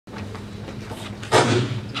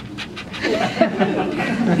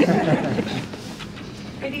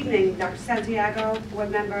evening, Dr. Santiago,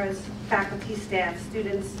 board members, faculty, staff,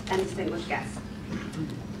 students, and distinguished guests.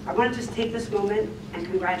 I want to just take this moment and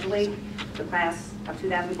congratulate the class of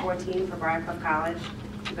 2014 for Briarcliffe College.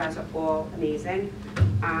 You guys are all amazing.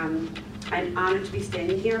 I'm honored to be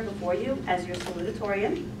standing here before you as your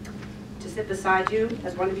salutatorian, to sit beside you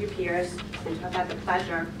as one of your peers, and to have had the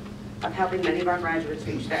pleasure of helping many of our graduates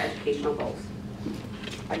reach their educational goals.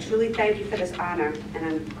 I truly thank you for this honor, and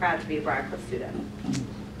I'm proud to be a Briarcliffe student.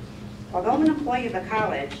 Although I'm an employee of the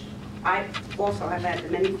college, I also have had the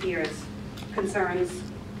many fears, concerns,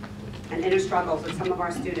 and inner struggles that some of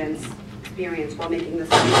our students experience while making this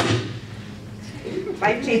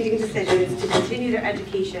life-changing decisions to continue their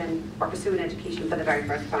education or pursue an education for the very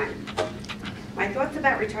first time. My thoughts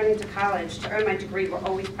about returning to college to earn my degree were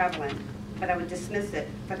always prevalent, but I would dismiss it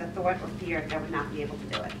for the thought or fear that I would not be able to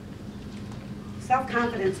do it.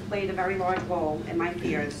 Self-confidence played a very large role in my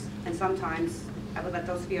fears, and sometimes I would let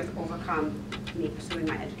those fears overcome me pursuing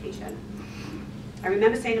my education. I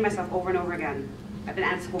remember saying to myself over and over again, I've been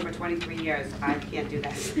out of school for 23 years, I can't do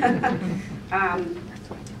this.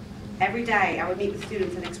 Every day I would meet with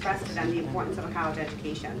students and express to them the importance of a college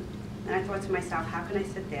education. And I thought to myself, how can I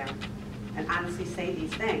sit there and honestly say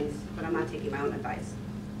these things, but I'm not taking my own advice?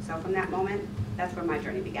 So from that moment, that's where my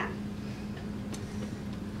journey began.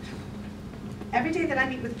 Every day that I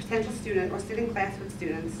meet with a potential student or sit in class with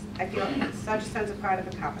students, I feel such a sense of pride of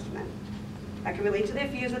accomplishment. I can relate to their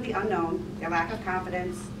fears of the unknown, their lack of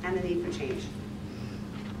confidence, and the need for change.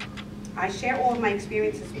 I share all of my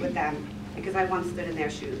experiences with them because I once stood in their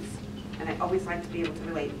shoes, and I always like to be able to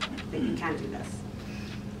relate that you can do this.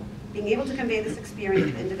 Being able to convey this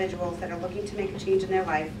experience to individuals that are looking to make a change in their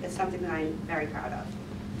life is something that I'm very proud of.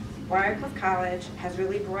 Briarcliffe College has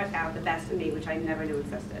really brought out the best in me, which I never knew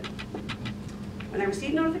existed. When I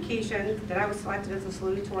received notification that I was selected as a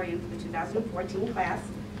salutatorian for the 2014 class,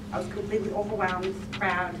 I was completely overwhelmed,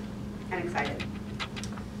 proud, and excited.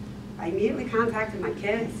 I immediately contacted my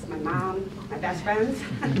kids, my mom, my best friends,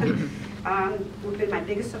 who've been my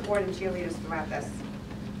biggest support and cheerleaders throughout this.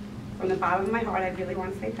 From the bottom of my heart, I really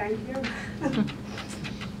want to say thank you.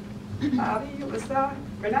 Bobby, Alyssa,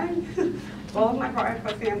 Renee, all of my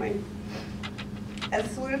Briarcliffe family. As a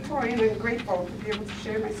salutatorian, I'm grateful to be able to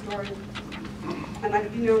share my story and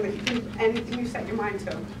let you know that you can do anything you set your mind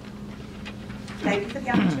to. Thank you for the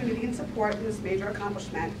opportunity and support in this major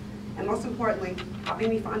accomplishment, and most importantly, helping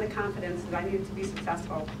me find the confidence that I needed to be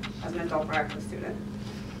successful as an adult Briarcliffe student.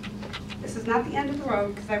 This is not the end of the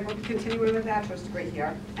road, because I will be continuing with a bachelor's degree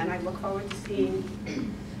here, and I look forward to seeing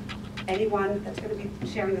anyone that's going to be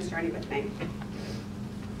sharing this journey with me.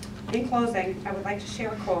 In closing, I would like to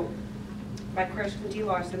share a quote by Christian D.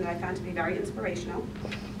 Larson that I found to be very inspirational.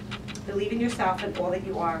 Believe in yourself and all that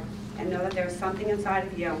you are, and know that there is something inside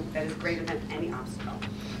of you that is greater than any obstacle.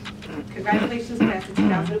 Congratulations, class of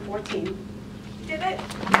 2014. You did it!